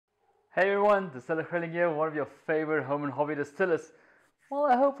Hey everyone, Distiller Greyling here, one of your favorite home and hobby distillers. Well,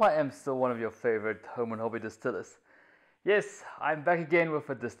 I hope I am still one of your favorite home and hobby distillers. Yes, I'm back again with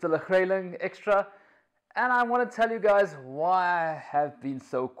a Distiller Greyling Extra, and I want to tell you guys why I have been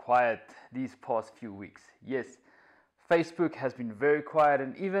so quiet these past few weeks. Yes, Facebook has been very quiet,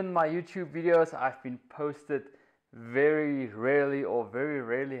 and even my YouTube videos I've been posted very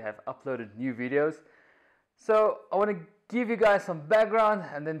rarely have uploaded new videos. So I want to give you guys some background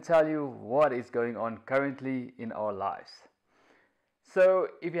and then tell you what is going on currently in our lives. So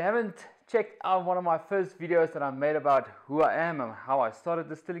if you haven't checked out one of my first videos that I made about who I am and how I started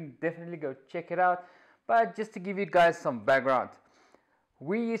distilling, definitely go check it out. But just to give you guys some background,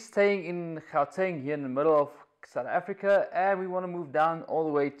 we are staying in Gauteng here in the middle of South Africa, and we want to move down all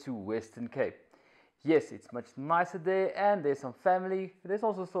the way to Western Cape. Yes, it's much nicer there, and there's some family. There's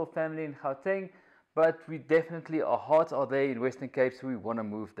also still family in Gauteng, but we definitely, our hearts are there in Western Cape, so we want to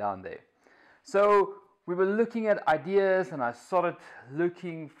move down there. So we were looking at ideas, and I started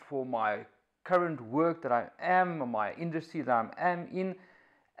looking for my current work that I am, my industry that I am in,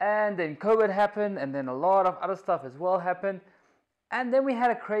 and then COVID happened, and then a lot of other stuff as well happened, and then we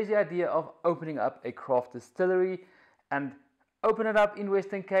had a crazy idea of opening up a craft distillery and open it up in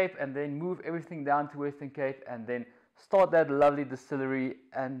Western Cape, and then move everything down to Western Cape, and then start that lovely distillery,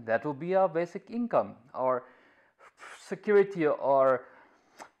 and that will be our basic income, our security, our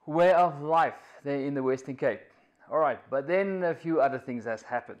way of life there in the Western Cape. Alright, but then a few other things has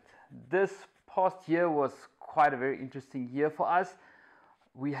happened. This past year was quite a very interesting year for us.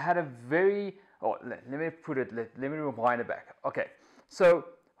 We had a very, let me rewind it back. Okay, so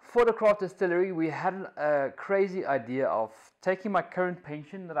for the craft distillery, we had a crazy idea of taking my current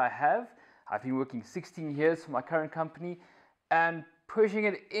pension that I have. I've been working 16 years for my current company, and pushing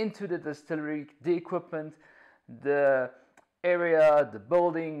it into the distillery, the equipment, the area, the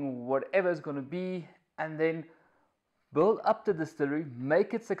building, whatever it's going to be, and then build up the distillery,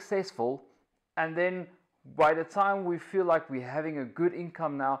 make it successful, and then by the time we feel like we're having a good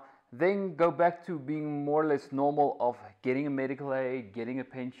income now, then go back to being more or less normal of getting a medical aid, getting a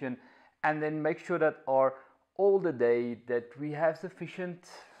pension, and then make sure that our older day that we have sufficient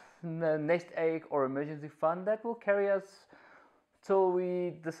nest egg or emergency fund that will carry us till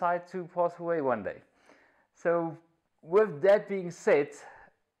we decide to pass away one day. So with that being said,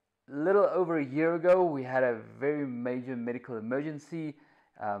 a little over a year ago we had a very major medical emergency.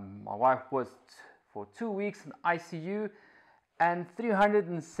 My wife was for 2 weeks in ICU, and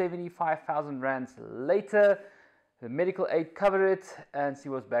 375,000 rands later the medical aid covered it and she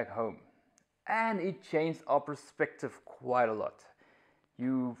was back home, and it changed our perspective quite a lot.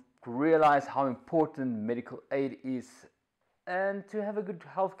 You realize how important medical aid is, and to have a good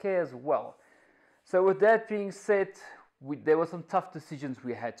healthcare as well. So with that being said, there were some tough decisions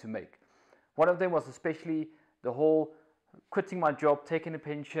we had to make. One of them was especially the whole quitting my job, taking a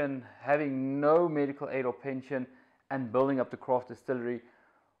pension, having no medical aid or pension, and building up the craft distillery,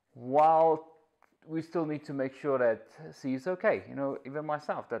 while we still need to make sure that she is okay, even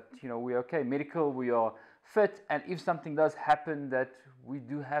myself, that we're okay medical, we are fit, and if something does happen, that we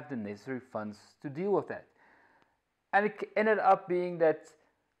do have the necessary funds to deal with that. And it ended up being that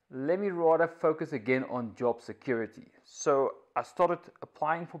let me rather focus again on job security. So I started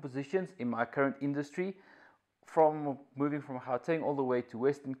applying for positions in my current industry, from moving from Gauteng all the way to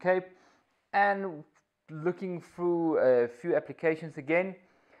Western Cape, and looking through a few applications again.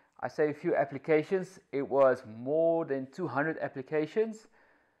 I say a few applications, it was more than 200 applications,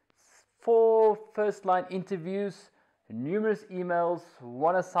 4 first-line interviews, numerous emails,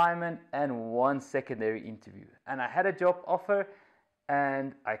 1 assignment, and 1 secondary interview. And I had a job offer,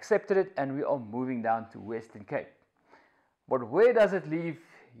 and I accepted it, and we are moving down to Western Cape. But where does it leave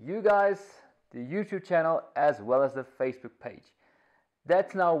you guys, the YouTube channel, as well as the Facebook page?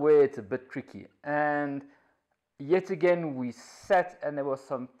 That's now where it's a bit tricky. And yet again, we sat, and there were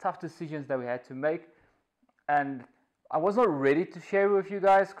some tough decisions that we had to make. And I was not ready to share with you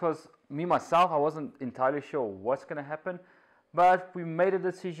guys, because myself, I wasn't entirely sure what's going to happen. But we made a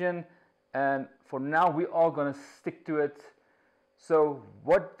decision, and for now, we are going to stick to it. So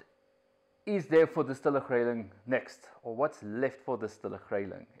what is there for Distiller Greyling next? Or what's left for Distiller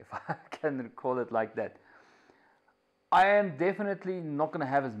Greyling, if I can call it like that? I am definitely not going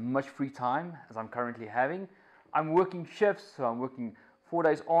to have as much free time as I'm currently having. I'm working shifts, so I'm working 4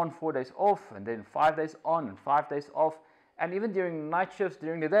 days on, 4 days off, and then 5 days on and 5 days off. And even during night shifts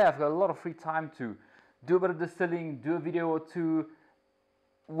during the day, I've got a lot of free time to do a bit of distilling, do a video or two.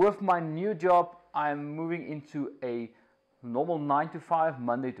 With my new job, I'm moving into a normal 9 to 5,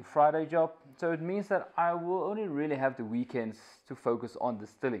 Monday to Friday job. So it means that I will only really have the weekends to focus on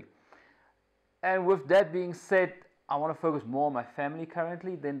distilling. And with that being said, I want to focus more on my family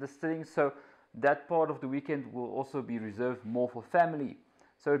currently than distilling, so that part of the weekend will also be reserved more for family.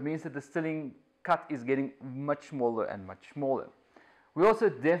 So it means that the distilling cut is getting much smaller and much smaller. We also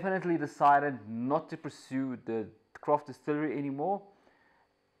definitely decided not to pursue the craft distillery anymore,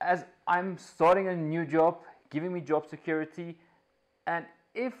 as I'm starting a new job, giving me job security, and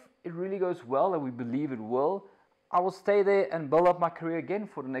if it really goes well, and we believe it will, I will stay there and build up my career again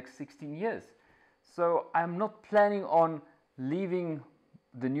for the next 16 years. So I'm not planning on leaving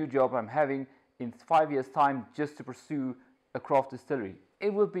the new job I'm having in 5 years' time just to pursue a craft distillery.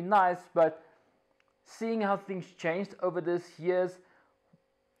 It would be nice, but seeing how things changed over these years,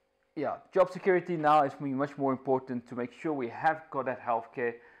 yeah, job security now is much more important to make sure we have got that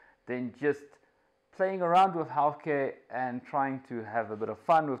healthcare than just playing around with healthcare and trying to have a bit of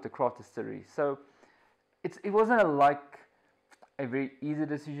fun with the craft distillery. So it wasn't a very easy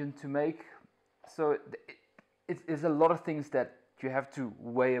decision to make. So it's a lot of things that you have to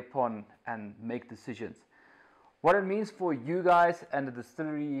weigh upon and make decisions. What it means for you guys and the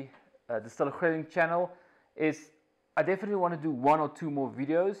Distiller Greyling channel is I definitely want to do 1 or 2 more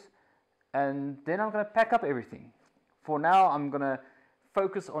videos, and then I'm going to pack up everything. For now, I'm going to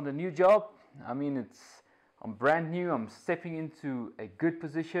focus on the new job. I mean, I'm brand new, I'm stepping into a good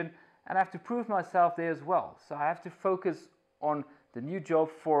position, and I have to prove myself there as well. So I have to focus on the new job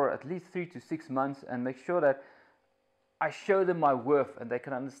for at least 3 to 6 months and make sure that I show them my worth and they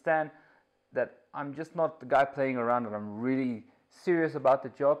can understand that I'm just not the guy playing around, and I'm really serious about the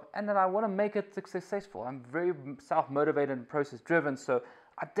job, and that I want to make it successful. I'm very self-motivated and process-driven, so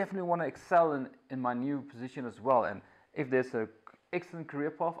I definitely want to excel in my new position as well. And if there's an excellent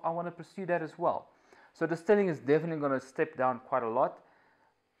career path, I want to pursue that as well. So distilling is definitely going to step down quite a lot.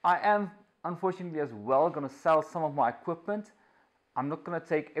 I am, unfortunately, as well going to sell some of my equipment. I'm not going to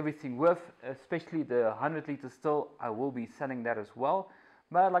take everything with, especially the 100-litre still. I will be selling that as well.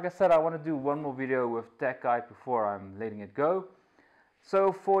 But like I said, I want to do 1 more video with that guy before I'm letting it go.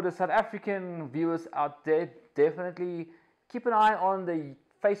 So for the South African viewers out there, definitely keep an eye on the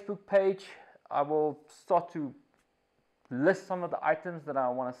Facebook page. I will start to list some of the items that I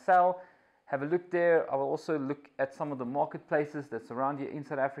want to sell. Have a look there. I will also look at some of the marketplaces that's around here in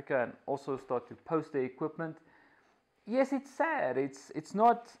South Africa and also start to post the equipment. Yes, it's sad. It's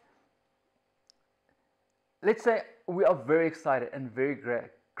not. Let's say we are very excited and very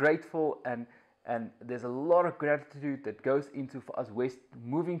grateful, and there's a lot of gratitude that goes into for us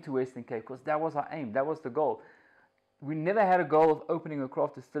moving to Western Cape, because that was our aim, that was the goal. We never had a goal of opening a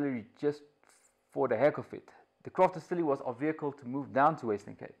craft distillery just for the heck of it. The craft distillery was our vehicle to move down to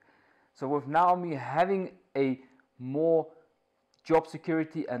Western Cape. So with now me having a more job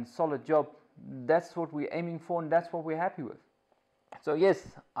security and solid job, that's what we're aiming for, and that's what we're happy with. So yes,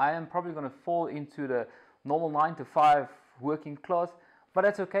 I am probably going to fall into the normal 9 to 5 working class, but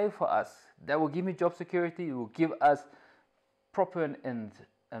that's okay for us. That will give me job security. It will give us proper and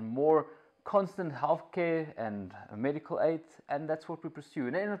more constant healthcare and medical aid, and that's what we pursue.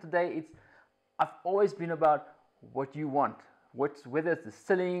 At the end of the day, I've always been about what you want. Whether it's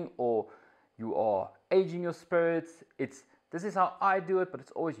distilling or you are aging your spirits, this is how I do it, but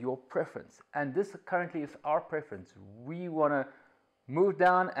it's always your preference. And this currently is our preference. We want to move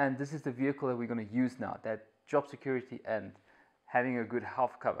down, and this is the vehicle that we're going to use now, that job security and having a good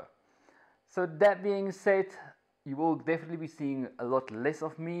health cover. So that being said, you will definitely be seeing a lot less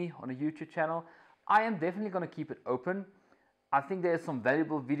of me on a YouTube channel. I am definitely going to keep it open. I think there's some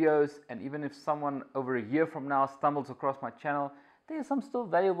valuable videos, and even if someone over a year from now stumbles across my channel, there's some still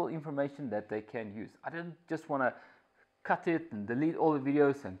valuable information that they can use. I don't just want to cut it and delete all the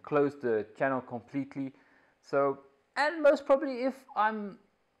videos and close the channel completely. So, and most probably if I'm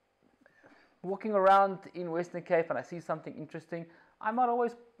walking around in Western Cape and I see something interesting, I might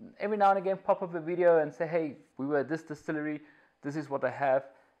always every now and again pop up a video and say, hey, we were at this distillery, this is what I have.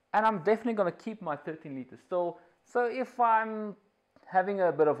 And I'm definitely going to keep my 13-litre still. So if I'm having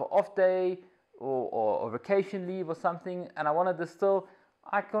a bit of an off day or vacation leave or something and I want to distill,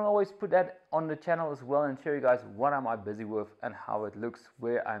 I can always put that on the channel as well and show you guys what am I busy with and how it looks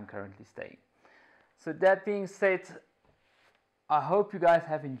where I'm currently staying. So that being said, I hope you guys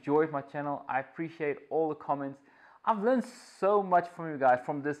have enjoyed my channel. I appreciate all the comments. I've learned so much from you guys,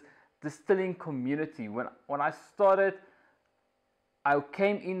 from this distilling community. When I started, I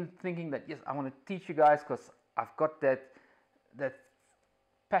came in thinking that yes, I want to teach you guys because I've got that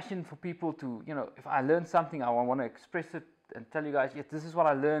passion for people to, you know, if I learn something, I want to express it and tell you guys, yes, this is what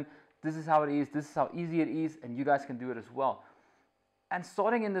I learned, this is how it is, this is how easy it is, and you guys can do it as well. And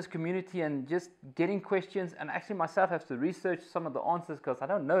starting in this community and just getting questions, and actually myself have to research some of the answers because I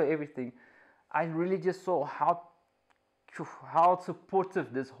don't know everything. I really just saw how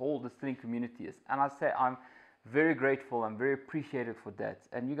supportive this whole distilling community is, and I say I'm very grateful, I'm very appreciative for that,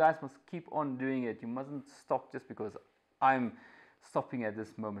 and you guys must keep on doing it. You mustn't stop just because I'm stopping at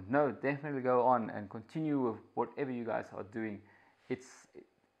this moment. No, definitely go on and continue with whatever you guys are doing.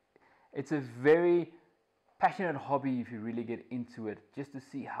 It's a very passionate hobby if you really get into it, just to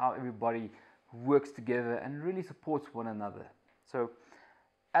see how everybody works together and really supports one another. So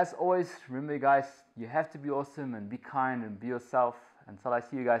as always, remember guys, you have to be awesome and be kind and be yourself. Until I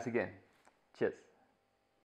see you guys again. Cheers.